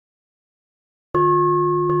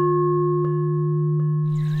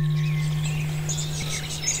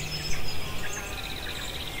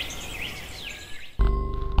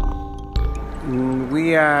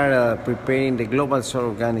We are preparing the global soil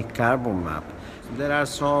organic carbon map. There are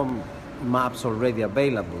some maps already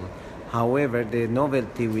available. However, the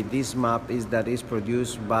novelty with this map is that it's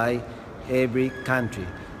produced by every country.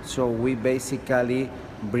 So we basically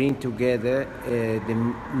bring together the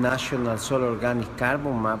national soil organic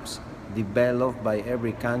carbon maps developed by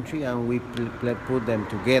every country, and we put them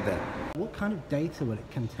together. What kind of data will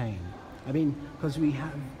it contain? I mean, because we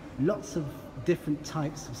have lots of different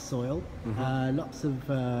types of soil, lots of,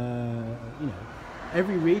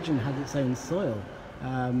 every region has its own soil.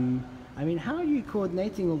 I mean, how are you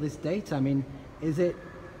coordinating all this data? I mean,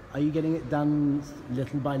 are you getting it done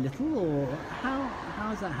little by little, or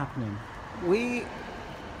how is that happening? We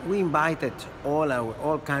invited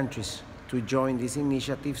all countries to join this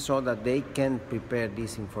initiative so that they can prepare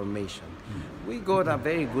this information. We got a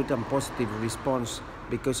very good and positive response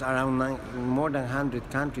because around more than 100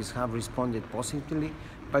 countries have responded positively,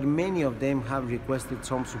 but many of them have requested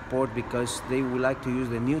some support because they would like to use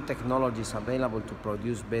the new technologies available to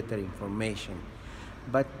produce better information.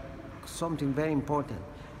 But something very important,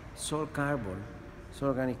 soil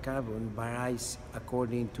organic carbon varies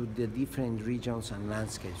according to the different regions and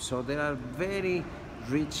landscapes. So there are very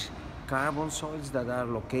rich carbon soils that are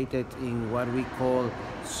located in what we call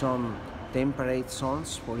some temperate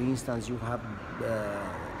zones. For instance, you have,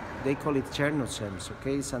 they call it Chernozems,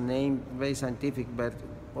 okay? It's a name, very scientific, but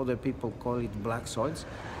other people call it black soils.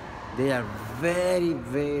 They are very,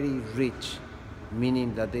 very rich,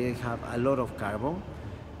 meaning that they have a lot of carbon.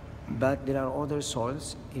 But there are other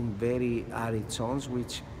soils in very arid zones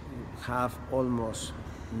which have almost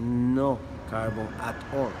no carbon at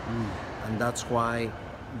all. And that's why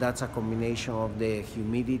that's a combination of the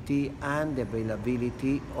humidity and the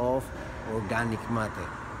availability of organic matter,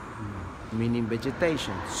 meaning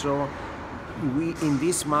vegetation. So in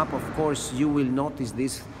this map, of course, you will notice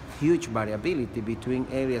this huge variability between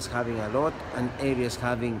areas having a lot and areas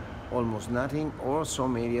having almost nothing, or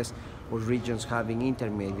some areas or regions having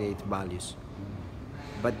intermediate values.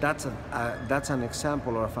 But that's an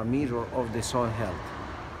example of a mirror of the soil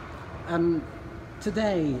health.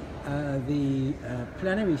 Today, the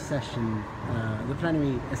plenary session, the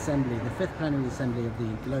plenary assembly, the fifth plenary assembly of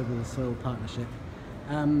the Global Soil Partnership,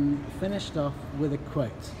 finished off with a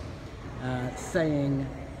quote saying,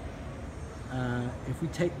 if we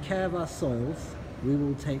take care of our soils, we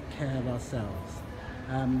will take care of ourselves.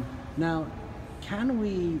 Now, can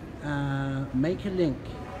we make a link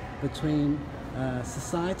between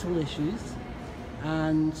societal issues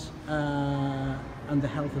and the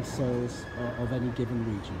health of soils of any given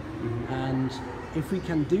region? And if we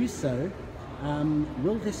can do so,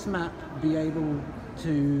 will this map be able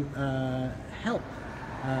to help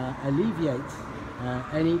alleviate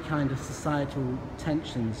any kind of societal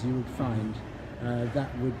tensions you would find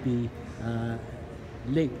that would be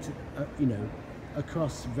linked,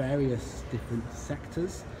 across various different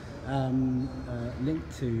sectors,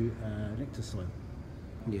 linked to soil?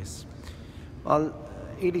 Yes. Well,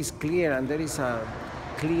 it is clear, and there is a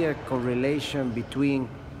clear correlation between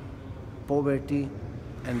poverty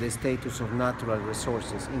and the status of natural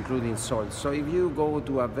resources, including soil. So if you go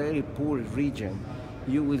to a very poor region,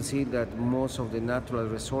 you will see that most of the natural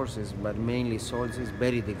resources, but mainly soils, is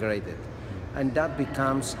very degraded. And that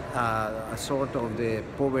becomes a sort of the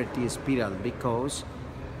poverty spiral, because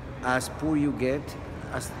as poor you get,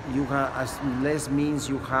 as less means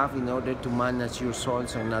you have in order to manage your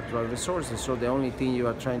soils and natural resources. So the only thing you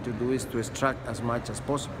are trying to do is to extract as much as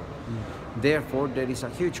possible. Therefore, there is a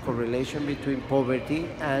huge correlation between poverty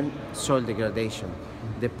and soil degradation.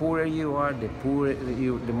 The poorer you are, the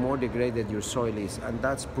more degraded your soil is, and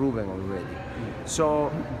that's proven already.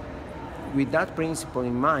 So with that principle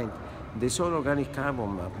in mind, the soil organic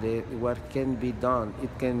carbon map, what can be done, it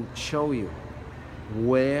can show you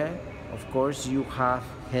where, of course, you have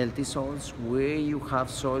healthy soils, where you have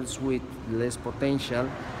soils with less potential,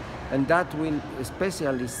 and that will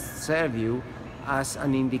especially serve you as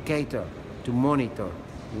an indicator to monitor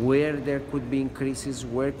where there could be increases,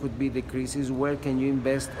 where could be decreases, where can you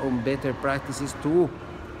invest on better practices to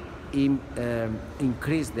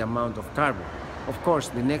increase the amount of carbon. Of course,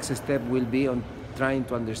 the next step will be on trying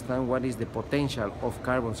to understand what is the potential of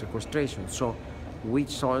carbon sequestration. So which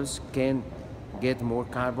soils can get more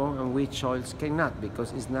carbon and which soils cannot,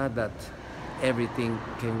 because it's not that everything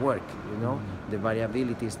can work, The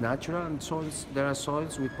variability is natural, and there are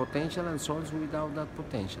soils with potential and soils without that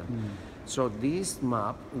potential. So this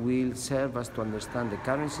map will serve us to understand the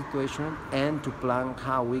current situation and to plan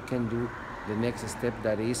how we can do the next step,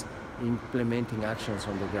 that is implementing actions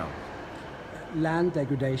on the ground. Land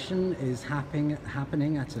degradation is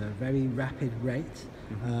happening at a very rapid rate.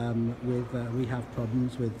 We have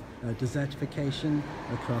problems with desertification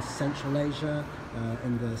across Central Asia,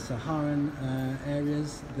 in the Saharan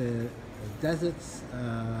areas. The deserts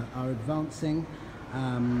are advancing.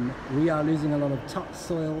 We are losing a lot of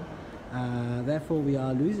topsoil. Therefore, we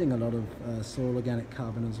are losing a lot of soil organic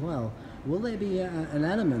carbon as well. Will there be an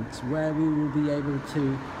element where we will be able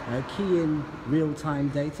to key in real-time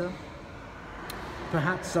data?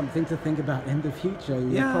 Perhaps something to think about in the future.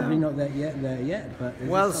 You're probably not there yet, but is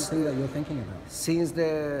this something that you're thinking about?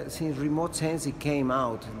 Since remote sensing came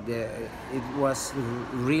out, it was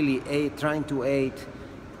really trying to aid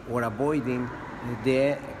or avoiding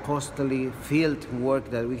the costly field work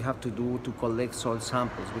that we have to do to collect soil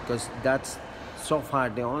samples, because that's so far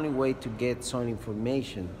the only way to get soil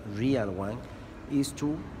information, real one, is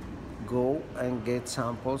to go and get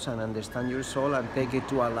samples and understand your soil and take it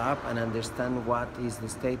to a lab and understand what is the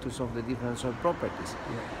status of the different soil properties.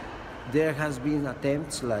 Yeah. There has been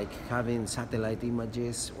attempts like having satellite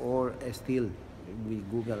images, or still with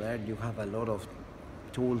Google Earth you have a lot of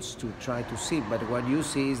tools to try to see, but what you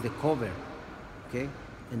see is the cover, okay?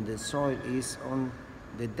 And the soil is on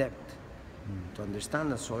the depth. To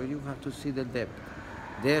understand the soil, you have to see the depth.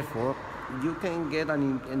 Therefore, you can get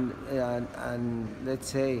let's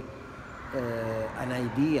say, an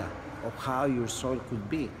idea of how your soil could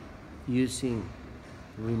be using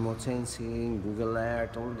remote sensing, Google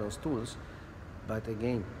Earth, all those tools. But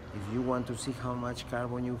again, if you want to see how much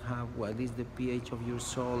carbon you have, what is the pH of your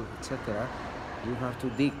soil, etc., you have to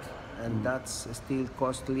dig, and that's still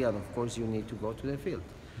costly, and of course you need to go to the field.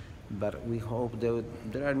 But we hope that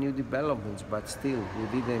there are new developments, but still we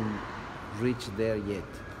didn't reach there yet.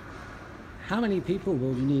 How many people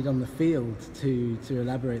will you need on the field to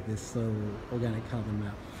elaborate this soil organic carbon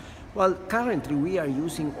map? Well, currently we are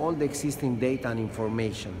using all the existing data and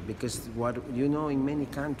information, because in many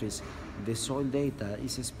countries the soil data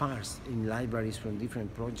is sparse in libraries from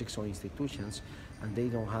different projects or institutions, and they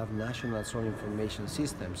don't have national soil information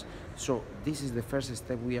systems. So this is the first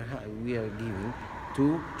step we are giving,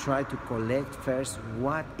 to try to collect first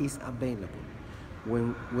what is available.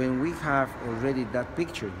 When we have already that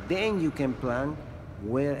picture, then you can plan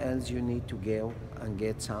where else you need to go and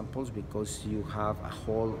get samples, because you have a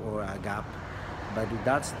hole or a gap. But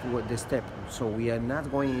that's the step. So we are not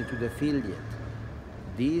going into the field yet.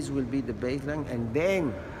 This will be the baseline, and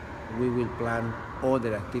then we will plan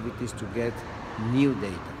other activities to get new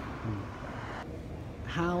data.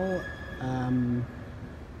 How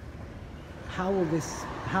will this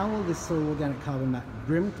soil organic carbon map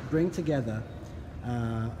bring together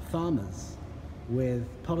farmers with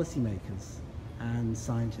policymakers and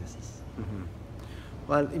scientists? Mm-hmm.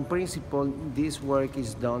 Well, in principle, this work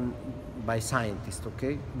is done by scientists,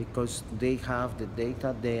 okay? Because they have the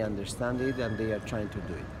data, they understand it, and they are trying to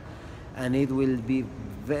do it. And it will be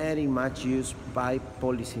very much used by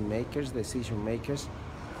policymakers, decision makers,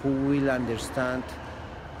 who will understand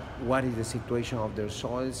what is the situation of their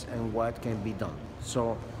soils and what can be done.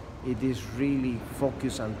 So it is really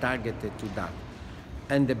focused and targeted to that.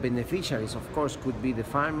 And the beneficiaries, of course, could be the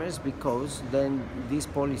farmers, because then these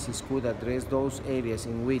policies could address those areas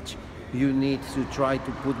in which you need to try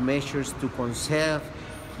to put measures to conserve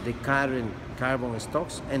the current carbon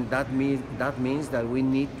stocks, and that means that we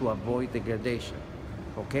need to avoid degradation,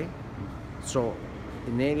 okay? So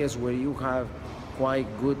in areas where you have quite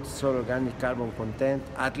good soil organic carbon content,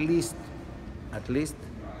 at least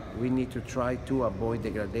we need to try to avoid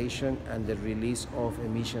degradation and the release of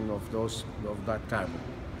emission of that carbon.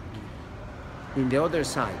 In the other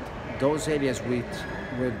side, those areas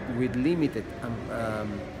with limited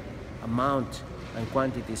amount and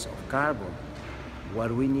quantities of carbon,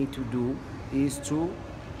 what we need to do is to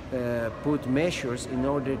put measures in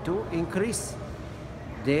order to increase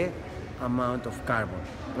the amount of carbon.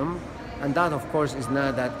 And that, of course, is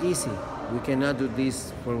not that easy. We cannot do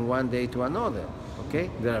this from one day to another. Okay?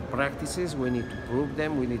 There are practices, we need to prove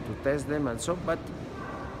them, we need to test them, and so, but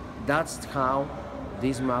that's how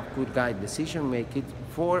this map could guide decision making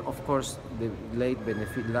for, of course, the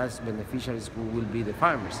last beneficiaries, who will be the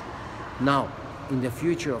farmers. Now, in the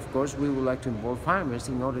future, of course, we would like to involve farmers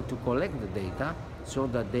in order to collect the data, so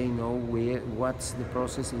that they know what's the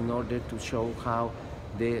process in order to show how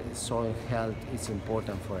the soil health is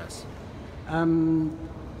important for us.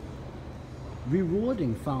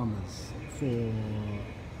 Rewarding farmers for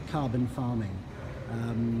carbon farming,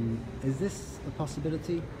 is this a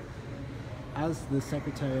possibility? As the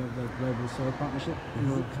Secretary of the Global Soil Partnership,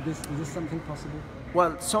 is this something possible?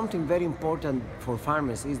 Well, something very important for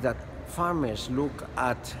farmers is that farmers look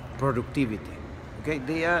at productivity. Okay,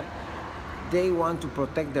 they want to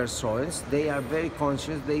protect their soils. They are very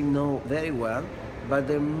conscious. They know very well but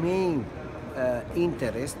their main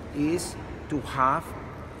interest is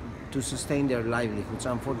to sustain their livelihoods,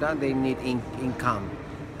 and for that they need income.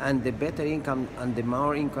 And the better income and the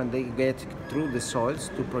more income they get through the soils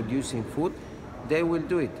to producing food, they will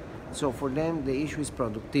do it. So for them, the issue is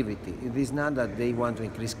productivity. It is not that they want to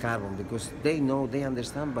increase carbon, because they know, they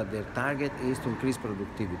understand, but their target is to increase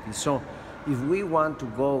productivity. So if we want to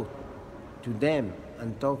go to them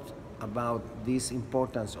and talk about this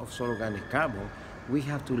importance of soil organic carbon, we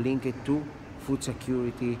have to link it to food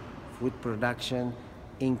security, food production,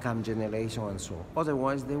 income generation, and so on.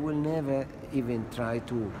 Otherwise, they will never even try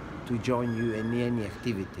to join you in any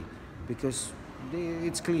activity, because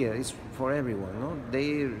it's clear, it's for everyone. No?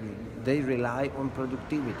 They rely on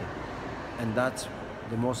productivity, and that's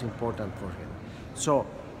the most important for them. So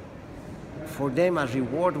for them, a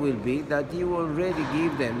reward will be that you already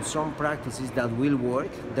give them some practices that will work,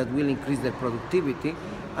 that will increase their productivity,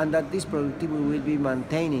 and that this productivity will be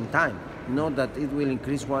maintained in time, not that it will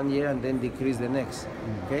increase 1 year and then decrease the next.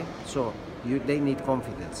 Okay? So they need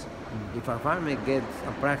confidence. If a farmer gets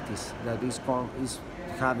a practice that is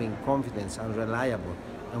having confidence and reliable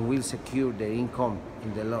and will secure their income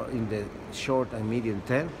in the short and medium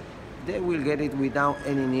term, they will get it without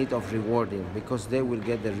any need of rewarding, because they will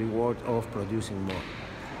get the reward of producing more.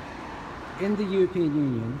 In the European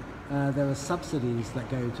Union, there are subsidies that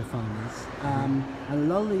go to farmers, and a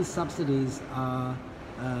lot of these subsidies are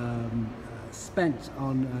spent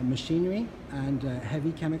on machinery and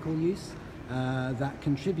heavy chemical use that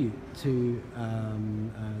contribute to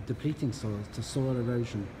depleting soils, to soil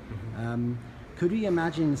erosion. Could we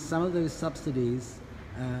imagine some of those subsidies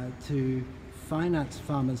to finance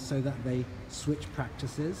farmers so that they switch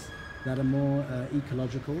practices that are more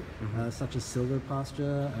ecological, such as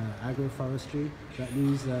silvopasture, agroforestry, that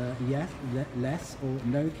use less or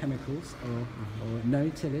no chemicals or no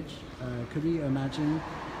tillage? Could we imagine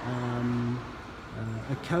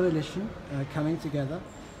a coalition coming together,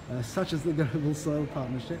 such as the Global Soil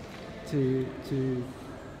Partnership, to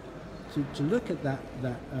look at that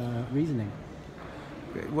reasoning?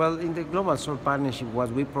 Well, in the Global Soil Partnership,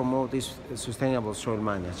 what we promote is sustainable soil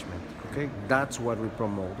management. Okay, that's what we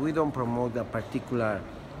promote. We don't promote a particular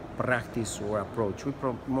practice or approach. We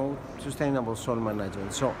promote sustainable soil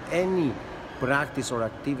management. So any practice or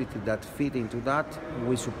activity that fit into that,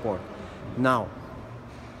 we support. Now,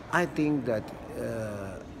 I think that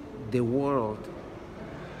the world,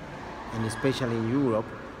 and especially in Europe,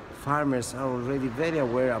 farmers are already very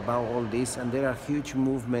aware about all this, and there are huge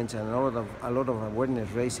movements and a lot of awareness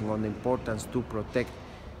raising on the importance to protect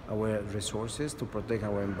our resources, to protect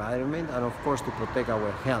our environment, and of course to protect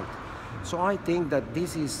our health. So I think that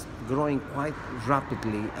this is growing quite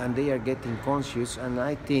rapidly, and they are getting conscious, and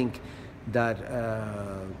I think that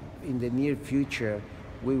in the near future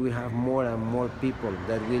we will have more and more people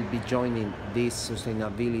that will be joining this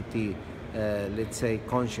sustainability, let's say,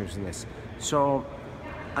 consciousness. So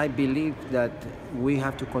I believe that we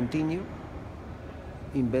have to continue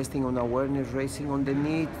investing on awareness raising on the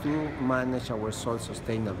need to manage our soil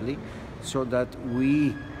sustainably, so that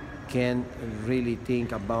we can really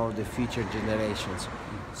think about the future generations.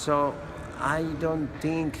 So I don't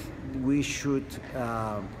think we should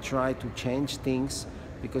try to change things,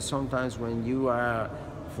 because sometimes when you are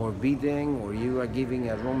forbidding or you are giving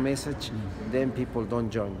a wrong message, then people don't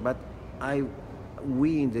join. But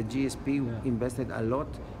we in the GSP invested a lot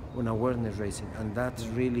on awareness raising, and that's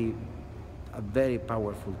really a very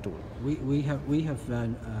powerful tool. We have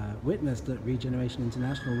witnessed at Regeneration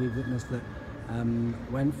International, we've witnessed that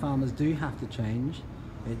when farmers do have to change,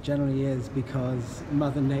 it generally is because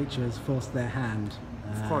Mother Nature has forced their hand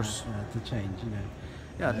of course. To change. You know.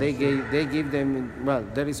 Yeah, they give them, well,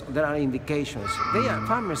 there are indications.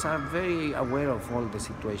 Farmers are very aware of all the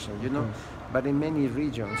situation, you know, but in many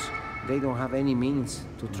regions they don't have any means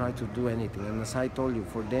to try to do anything. And as I told you,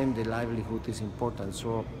 for them the livelihood is important,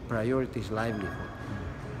 so priority is livelihood.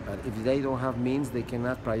 But if they don't have means, they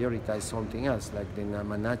cannot prioritize something else, like the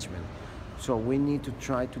management. So we need to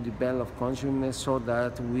try to develop consciousness so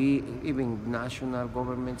that even national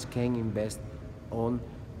governments can invest on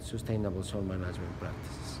sustainable soil management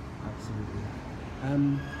practices.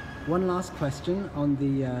 Absolutely. One last question on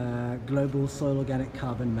the global soil organic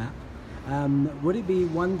carbon map. Would it be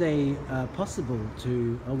one day possible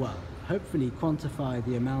to, hopefully quantify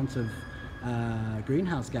the amount of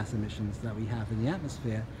greenhouse gas emissions that we have in the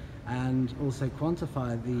atmosphere, and also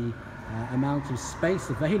quantify the amount of space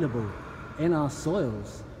available in our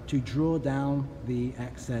soils to draw down the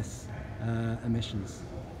excess emissions?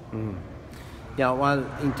 Yeah, well,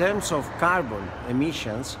 in terms of carbon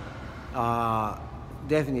emissions,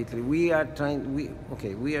 definitely. We are trying.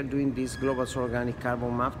 We are doing this global soil organic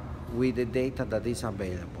carbon map with the data that is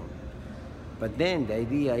available. But then the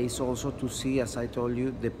idea is also to see, as I told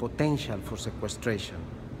you, the potential for sequestration.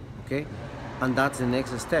 Okay, and that's the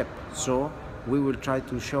next step. So we will try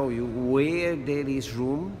to show you where there is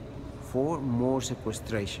room for more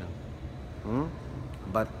sequestration,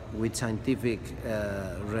 but with scientific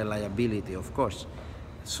reliability, of course,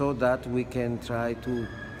 so that we can try to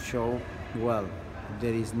show, well,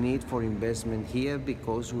 there is need for investment here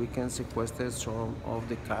because we can sequester some of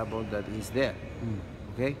the carbon that is there.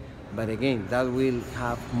 Okay, but again, that will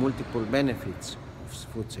have multiple benefits: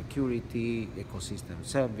 food security, ecosystem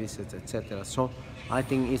services, etc. So I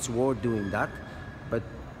think it's worth doing that, but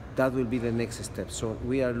that will be the next step. So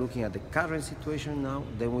we are looking at the current situation now,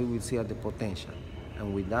 then we will see at the potential.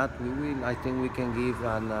 And with that, I think we can give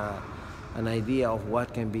an idea of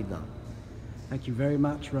what can be done. Thank you very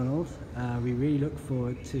much, Ronald. We really look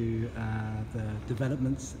forward to the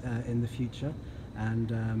developments in the future,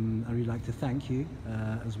 and I would like to thank you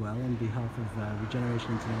as well on behalf of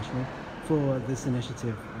Regeneration International for this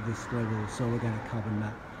initiative, this global soil organic carbon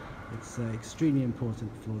map. It's extremely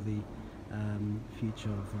important for the future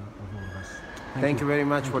of all of us. Thank you very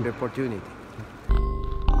much for the opportunity.